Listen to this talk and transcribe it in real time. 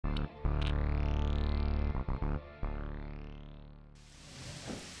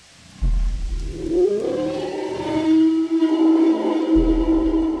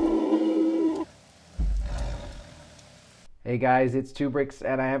guys, it's TwoBricks,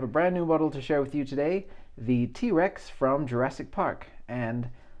 and I have a brand new model to share with you today, the T-Rex from Jurassic Park. And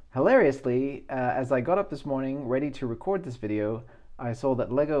hilariously, as I got up this morning ready to record this video, I saw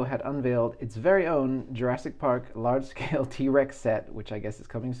that LEGO had unveiled its very own Jurassic Park large-scale T-Rex set, which I guess is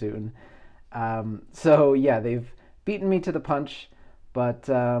coming soon. So yeah, they've beaten me to the punch, but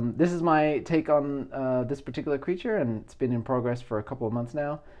this is my take on this particular creature, and it's been in progress for a couple of months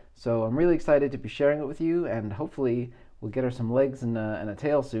now. So I'm really excited to be sharing it with you, and hopefully we'll get her some legs and a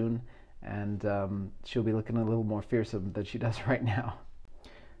tail soon, and she'll be looking a little more fearsome than she does right now.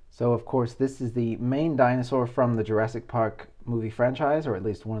 So of course this is the main dinosaur from the Jurassic Park movie franchise, or at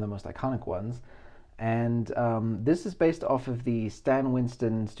least one of the most iconic ones. And this is based off of the Stan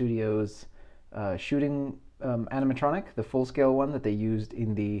Winston Studios shooting animatronic, the full-scale one that they used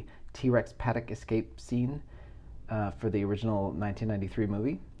in the T-Rex paddock escape scene for the original 1993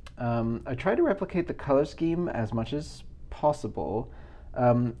 movie. I tried to replicate the color scheme as much as possible.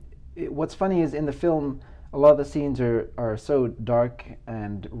 What's funny is in the film, a lot of the scenes are so dark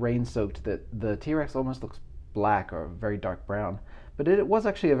and rain-soaked that the T-Rex almost looks black or very dark brown. But it was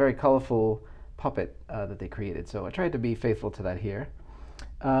actually a very colorful puppet that they created, so I tried to be faithful to that here.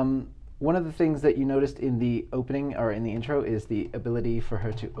 One of the things that you noticed in the opening, or in the intro, is the ability for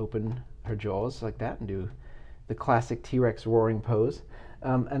her to open her jaws like that and do the classic T-Rex roaring pose.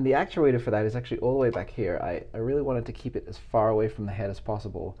 And the actuator for that is actually all the way back here. I really wanted to keep it as far away from the head as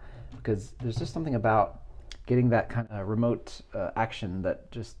possible, because there's just something about getting that kind of remote action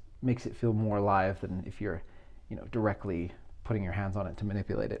that just makes it feel more alive than if you're, directly putting your hands on it to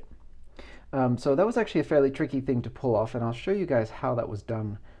manipulate it. So that was actually a fairly tricky thing to pull off, and I'll show you guys how that was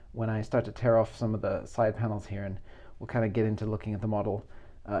done when I start to tear off some of the side panels here, and we'll kind of get into looking at the model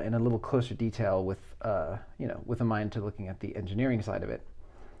in a little closer detail with, with a mind to looking at the engineering side of it.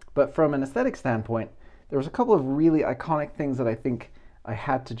 But from an aesthetic standpoint, there was a couple of really iconic things that I think I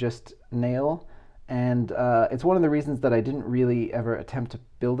had to just nail, and it's one of the reasons that I didn't really ever attempt to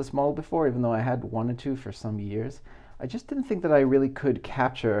build this model before, even though I had wanted to for some years. I just didn't think that I really could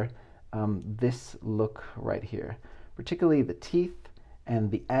capture this look right here, particularly the teeth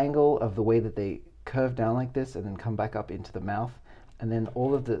and the angle of the way that they curve down like this and then come back up into the mouth, and then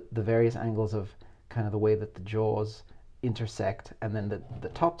all of the various angles of kind of the way that the jaws intersect, and then the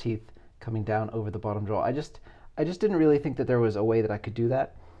top teeth coming down over the bottom jaw. I just didn't really think that there was a way that I could do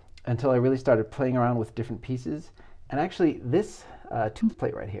that until I really started playing around with different pieces. And actually this tooth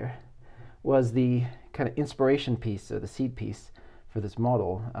plate right here was the kind of inspiration piece, or the seed piece for this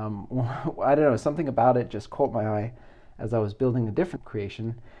model. I don't know, something about it just caught my eye as I was building a different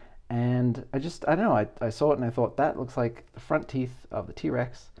creation, and I don't know, I saw it and I thought, that looks like the front teeth of the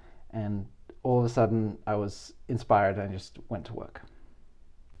T-Rex, and all of a sudden I was inspired and I just went to work.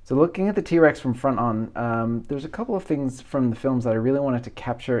 So looking at the T-Rex from front on, there's a couple of things from the films that I really wanted to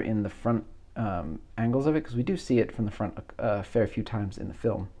capture in the front angles of it, because we do see it from the front a fair few times in the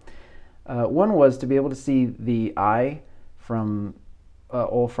film. One was to be able to see the eye from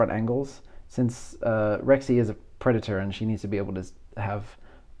all front angles, since Rexy is a predator and she needs to be able to have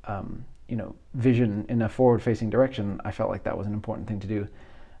vision in a forward-facing direction. I felt like that was an important thing to do.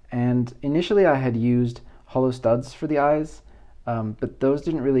 And initially I had used hollow studs for the eyes, but those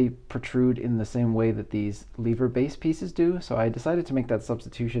didn't really protrude in the same way that these lever base pieces do, so I decided to make that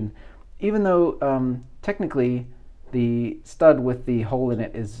substitution, even though technically the stud with the hole in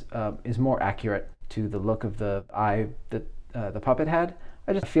it is more accurate to the look of the eye that the puppet had.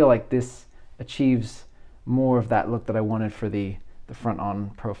 I just feel like this achieves more of that look that I wanted for the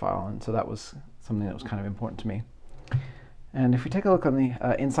front-on profile, and so that was something that was kind of important to me. And if we take a look on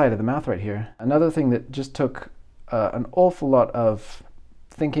the inside of the mouth right here, another thing that just took an awful lot of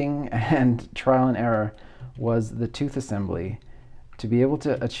thinking and trial and error was the tooth assembly, to be able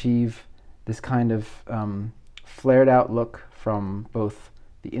to achieve this kind of flared out look from both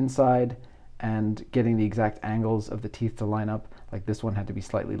the inside and getting the exact angles of the teeth to line up. Like this one had to be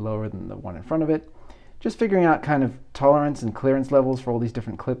slightly lower than the one in front of it. Just figuring out kind of tolerance and clearance levels for all these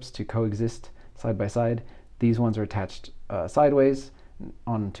different clips to coexist side by side. These ones are attached sideways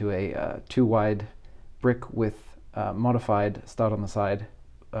onto a 2-wide brick with modified stud on the side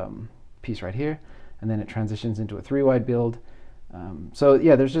piece right here, and then it transitions into a 3-wide build. So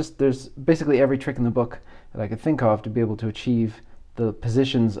yeah, there's basically every trick in the book that I could think of to be able to achieve the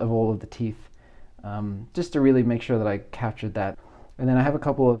positions of all of the teeth, just to really make sure that I captured that. And then I have a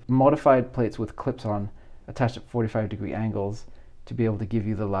couple of modified plates with clips on attached at 45-degree angles to be able to give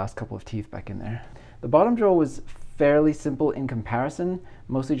you the last couple of teeth back in there. The bottom jaw was fairly simple in comparison,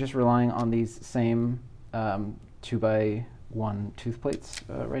 mostly just relying on these same 2x1 tooth plates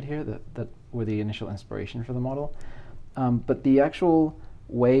right here that were the initial inspiration for the model. But the actual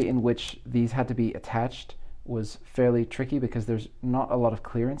way in which these had to be attached was fairly tricky because there's not a lot of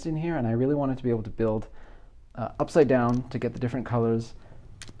clearance in here, and I really wanted to be able to build upside down to get the different colors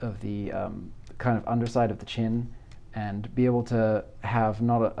of the kind of underside of the chin, and be able to have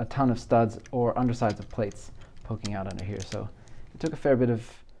not a ton of studs or undersides of plates poking out under here. So it took a fair bit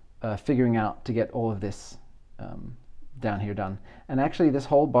of figuring out to get all of this down here done. And actually this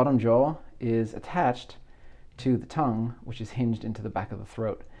whole bottom jaw is attached to the tongue, which is hinged into the back of the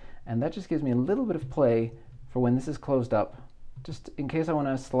throat. And that just gives me a little bit of play for when this is closed up, just in case I want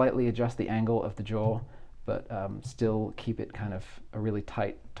to slightly adjust the angle of the jaw, but still keep it kind of a really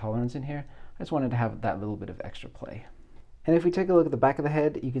tight tolerance in here. I just wanted to have that little bit of extra play. And if we take a look at the back of the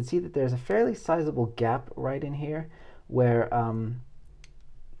head, you can see that there's a fairly sizable gap right in here where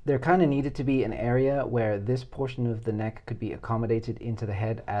there kind of needed to be an area where this portion of the neck could be accommodated into the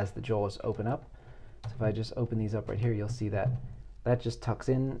head as the jaws open up. So if I just open these up right here, you'll see that that just tucks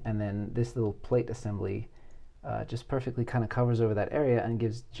in, and then this little plate assembly just perfectly kind of covers over that area and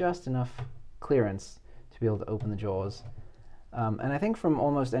gives just enough clearance to be able to open the jaws. And I think from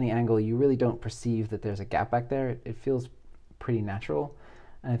almost any angle, you really don't perceive that there's a gap back there. It feels pretty natural.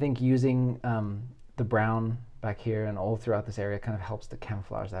 And I think using the brown back here and all throughout this area kind of helps to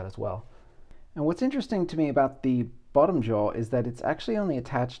camouflage that as well. And what's interesting to me about the bottom jaw is that it's actually only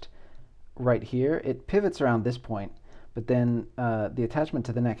attached right here. It pivots around this point, but then the attachment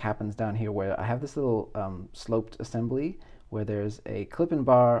to the neck happens down here where I have this little sloped assembly where there's a clip-in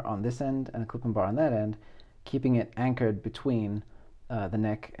bar on this end and a clip-in bar on that end, keeping it anchored between the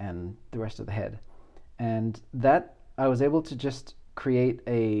neck and the rest of the head. And that I was able to just create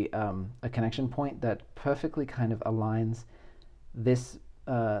a connection point that perfectly kind of aligns this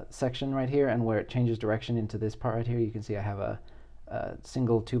section right here, and where it changes direction into this part right here, you can see I have a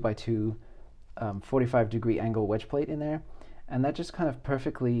single 2x2 45-degree angle wedge plate in there, and that just kind of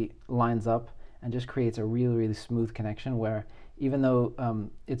perfectly lines up and just creates a really, really smooth connection where even though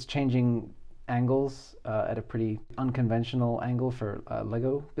it's changing angles at a pretty unconventional angle for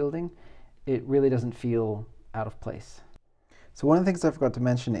Lego building, it really doesn't feel out of place. So one of the things I forgot to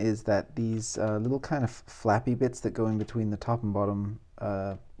mention is that these little kind of flappy bits that go in between the top and bottom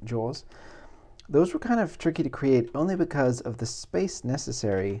jaws, those were kind of tricky to create only because of the space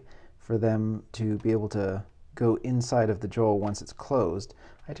necessary for them to be able to go inside of the jaw once it's closed.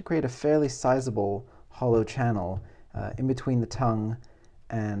 I had to create a fairly sizable hollow channel in between the tongue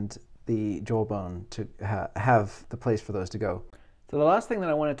and the jawbone to have the place for those to go. So the last thing that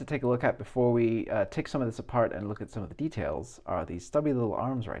I wanted to take a look at before we take some of this apart and look at some of the details are these stubby little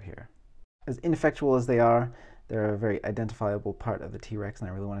arms right here. As ineffectual as they are, they're a very identifiable part of the T-Rex, and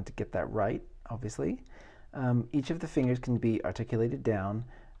I really wanted to get that right, obviously. Each of the fingers can be articulated down.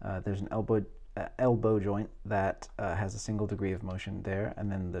 There's an elbow joint that has a single degree of motion there, and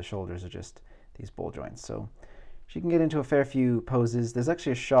then the shoulders are just these ball joints. So she can get into a fair few poses. There's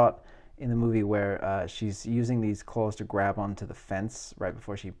actually a shot in the movie where she's using these claws to grab onto the fence right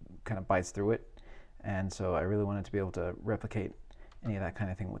before she kind of bites through it, and so I really wanted to be able to replicate any of that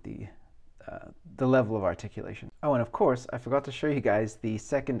kind of thing with the level of articulation. Oh, and of course, I forgot to show you guys the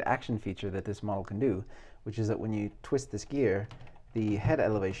second action feature that this model can do, which is that when you twist this gear, the head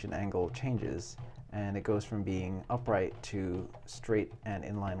elevation angle changes, and it goes from being upright to straight and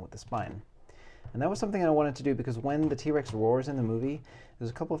in line with the spine. And that was something I wanted to do because when the T-Rex roars in the movie, there's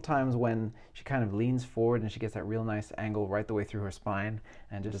a couple of times when she kind of leans forward and she gets that real nice angle right the way through her spine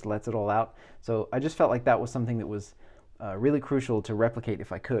and just lets it all out. So I just felt like that was something that was really crucial to replicate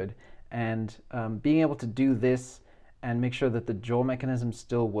if I could. And being able to do this and make sure that the jaw mechanism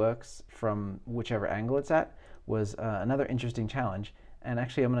still works from whichever angle it's at was another interesting challenge. And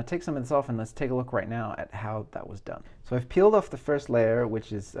actually I'm going to take some of this off and let's take a look right now at how that was done. So I've peeled off the first layer,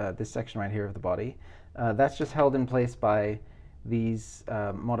 which is this section right here of the body. That's just held in place by these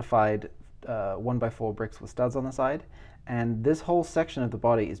modified 1x4 bricks with studs on the side. And this whole section of the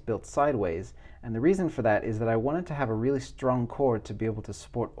body is built sideways. And the reason for that is that I wanted to have a really strong core to be able to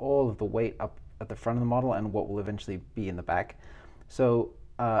support all of the weight up at the front of the model and what will eventually be in the back. So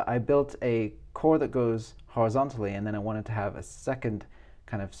I built a core that goes horizontally, and then I wanted to have a second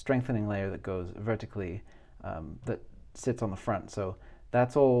kind of strengthening layer that goes vertically that sits on the front. So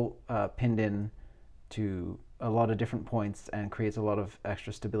that's all pinned in to a lot of different points and creates a lot of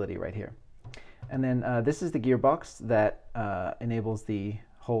extra stability right here. And then this is the gearbox that enables the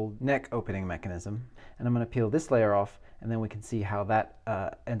whole neck opening mechanism. And I'm going to peel this layer off, and then we can see how that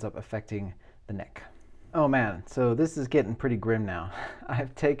ends up affecting the neck. Oh man, so this is getting pretty grim now.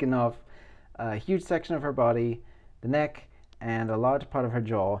 I've taken off a huge section of her body, the neck, and a large part of her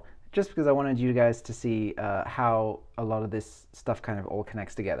jaw, just because I wanted you guys to see how a lot of this stuff kind of all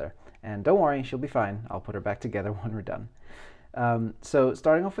connects together. And don't worry, she'll be fine. I'll put her back together when we're done. So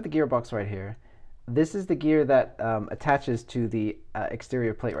starting off with the gearbox right here, this is the gear that attaches to the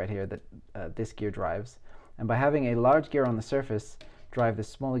exterior plate right here that this gear drives. And by having a large gear on the surface drive this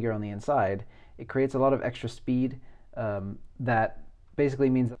smaller gear on the inside, it creates a lot of extra speed that basically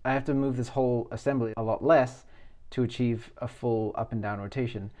means I have to move this whole assembly a lot less to achieve a full up and down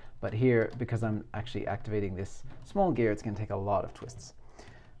rotation. But here, because I'm actually activating this small gear, it's going to take a lot of twists.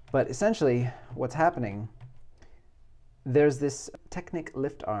 But essentially, what's happening, there's this Technic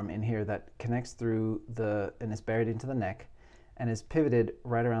lift arm in here that connects through and is buried into the neck and is pivoted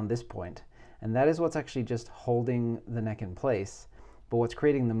right around this point. And that is what's actually just holding the neck in place. But what's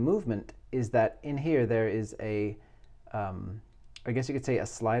creating the movement is that in here there is a, I guess you could say a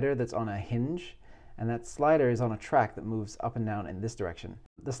slider that's on a hinge, and that slider is on a track that moves up and down in this direction.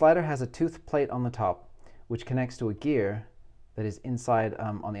 The slider has a toothed plate on the top, which connects to a gear that is inside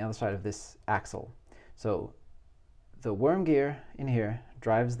on the other side of this axle. So the worm gear in here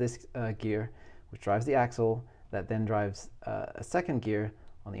drives this gear, which drives the axle, that then drives a second gear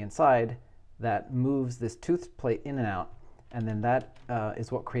on the inside that moves this toothed plate in and out, and then that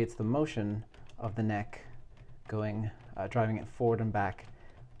is what creates the motion of the neck going, driving it forward and back,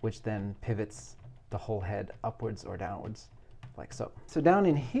 which then pivots the whole head upwards or downwards, like so. So down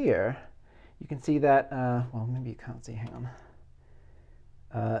in here, you can see that, well, maybe you can't see, hang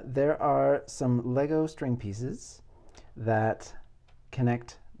on. There are some Lego string pieces that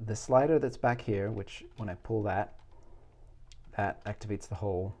connect the slider that's back here, which when I pull that activates the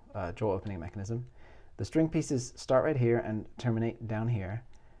whole jaw opening mechanism. The string pieces start right here and terminate down here,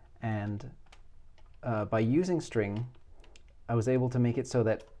 and by using string, I was able to make it so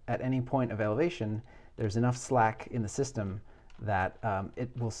that at any point of elevation, there's enough slack in the system that it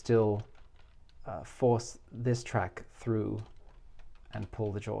will still force this track through and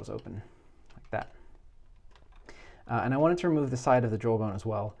pull the jaws open, like that. And I wanted to remove the side of the jawbone as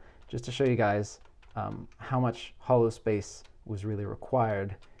well, just to show you guys how much hollow space was really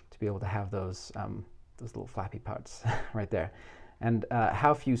required to be able to have those little flappy parts right there, and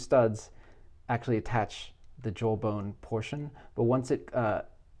how few studs actually attach the jawbone portion. But once it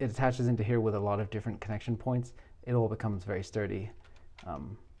attaches into here with a lot of different connection points, it all becomes very sturdy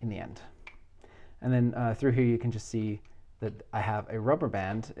in the end. And then through here you can just see that I have a rubber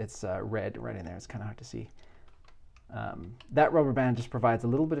band. It's red right in there. It's kind of hard to see. That rubber band just provides a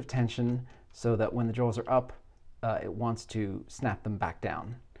little bit of tension so that when the jaws are up, it wants to snap them back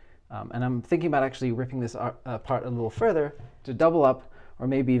down. And I'm thinking about actually ripping this apart a little further to double up or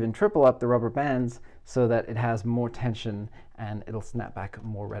maybe even triple up the rubber bands so that it has more tension and it'll snap back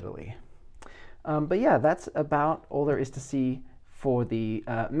more readily. But yeah, that's about all there is to see for the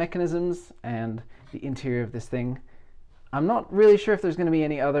mechanisms and the interior of this thing. I'm not really sure if there's going to be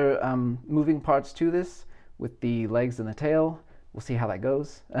any other moving parts to this with the legs and the tail. We'll see how that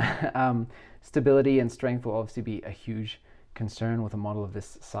goes. Stability and strength will obviously be a huge concern with a model of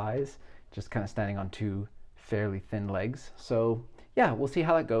this size, just kind of standing on two fairly thin legs. So yeah, we'll see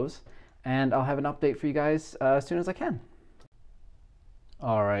how that goes, and I'll have an update for you guys as soon as I can.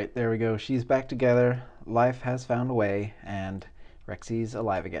 All right, there we go. She's back together. Life has found a way, and Rexy's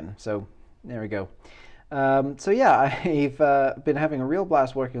alive again. So there we go. So yeah, I've been having a real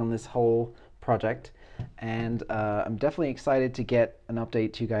blast working on this whole project, and I'm definitely excited to get an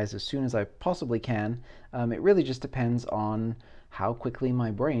update to you guys as soon as I possibly can. It really just depends on how quickly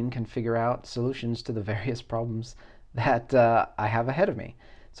my brain can figure out solutions to the various problems that I have ahead of me.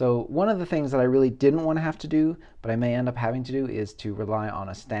 So one of the things that I really didn't want to have to do, but I may end up having to do, is to rely on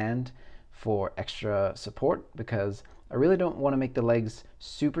a stand for extra support, because I really don't want to make the legs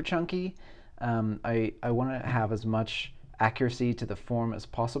super chunky. I want to have as much accuracy to the form as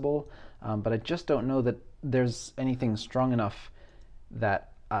possible, but I just don't know that there's anything strong enough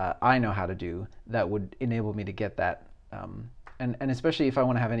that I know how to do that would enable me to get that, and especially if I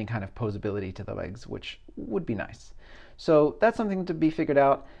want to have any kind of posability to the legs, which would be nice. So that's something to be figured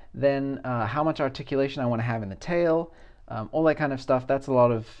out. Then how much articulation I want to have in the tail, all that kind of stuff. That's a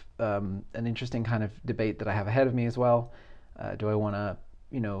lot of an interesting kind of debate that I have ahead of me as well. Do I want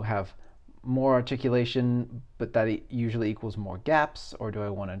to, have more articulation, but that usually equals more gaps, or do I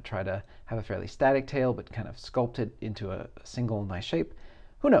want to try to have a fairly static tail but kind of sculpt it into a single nice shape?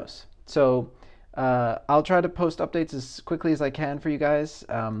 Who knows? So I'll try to post updates as quickly as I can for you guys,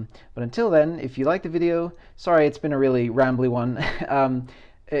 but until then, if you like the video, sorry it's been a really rambly one.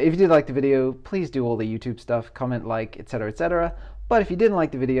 If you did like the video, please do all the YouTube stuff, comment, like, etc., etc. But if you didn't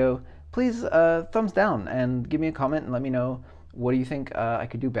like the video, please thumbs down and give me a comment and let me know What do you think I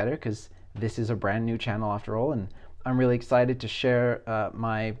could do better? Because this is a brand new channel after all, and I'm really excited to share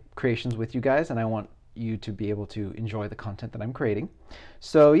my creations with you guys, and I want you to be able to enjoy the content that I'm creating.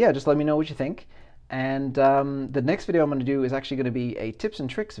 So yeah, just let me know what you think. And the next video I'm going to do is actually going to be a tips and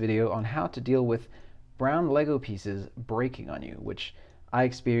tricks video on how to deal with brown Lego pieces breaking on you, which I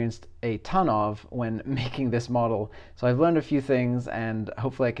experienced a ton of when making this model. So I've learned a few things, and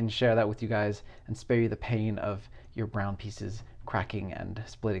hopefully I can share that with you guys and spare you the pain of your brown pieces cracking and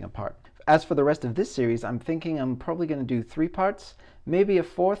splitting apart. As for the rest of this series, I'm thinking I'm probably going to do 3 parts, maybe a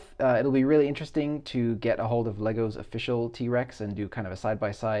 4th. It'll be really interesting to get a hold of Lego's official T-Rex and do kind of a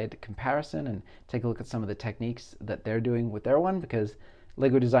side-by-side comparison and take a look at some of the techniques that they're doing with their one, because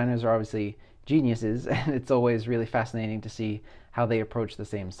Lego designers are obviously geniuses, and it's always really fascinating to see how they approach the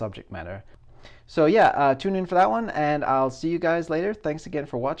same subject matter. So yeah, tune in for that one, and I'll see you guys later. Thanks again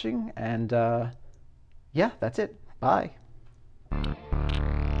for watching, and yeah, that's it. Bye.